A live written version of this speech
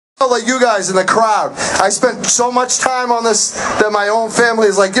like you guys in the crowd. I spent so much time on this that my own family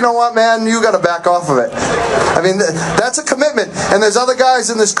is like, you know what, man, you got to back off of it. I mean, that's a commitment. And there's other guys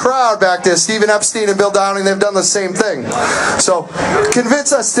in this crowd back there, Stephen Epstein and Bill Downing, they've done the same thing. So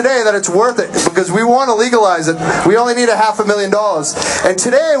convince us today that it's worth it, because we want to legalize it. We only need $500,000. And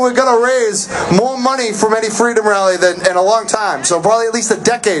today we're going to raise more money from any freedom rally than in a long time. So probably at least a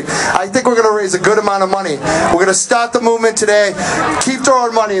decade. I think we're going to raise a good amount of money. We're going to start the movement today. Keep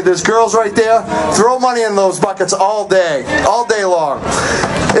throwing money. There's girls right there. Throw money in those buckets all day long.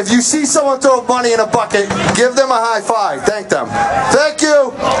 If you see someone throw money in a bucket, give them a high five. Thank them. Thank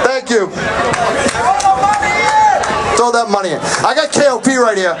you. Thank you. Throw that money in. I got KOP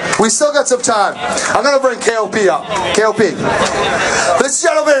right here. We still got some time. I'm going to bring KOP up. KOP. This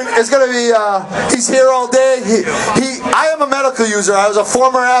gentleman is going to be, he's here all day. I am a medical user. I was a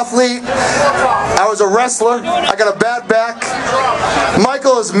former athlete. I was a wrestler. I got a bad back.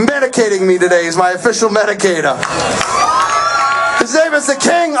 Michael is medicating me today. He's my official medicator. His name is the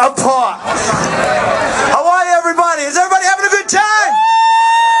King of Pot. How are you, everybody? Is everybody having a good time?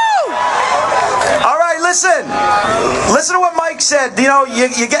 All right, listen to what Mike said. You know,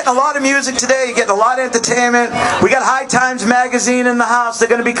 you're getting a lot of music today. You're getting a lot of entertainment. We got High Times magazine in the house. They're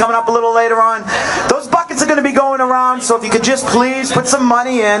going to be coming up a little later on. Those buckets are going to be going around, so if you could just please put some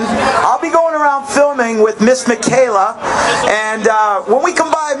money in. I'll be going around filming with Miss Michaela, and when we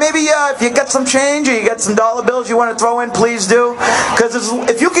come by, maybe if you got some change or you got some dollar bills you want to throw in, please do, because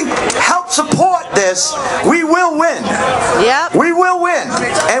if you can help support this, we will win. Yep. We will win,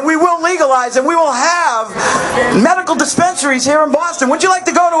 and we will legalize, and we will have medical dispensaries here in Boston. Would you like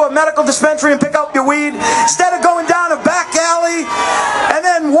to go to a medical dispensary and pick up your weed instead of going down a back alley and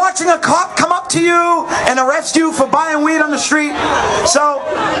then watching a cop come up to you and arrest you for buying weed on the street? So,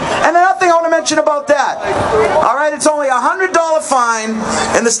 and another thing I want to mention about that, all right, it's only a $100 fine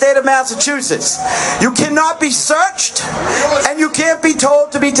in the state of Massachusetts. You cannot be searched, and you can't be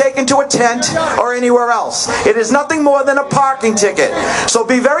told to be taken to a tent or anywhere else. It is nothing more than a parking ticket. So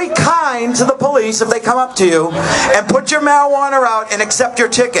be very kind to the police if they come up to you and put your marijuana out and accept your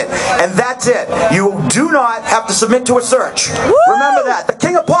ticket. And that's it. You do not have to submit to a search. Woo! Remember that. The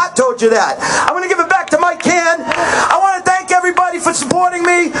King of Pot told you that. I'm going to give it back to Mike Cann. I want to thank everybody for supporting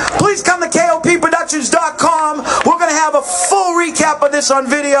me. Please come to KOPproductions.com. We're going to have a full recap of this on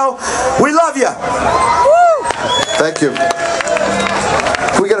video. We love you. Woo! Thank you.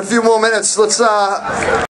 We got a few more minutes. Let's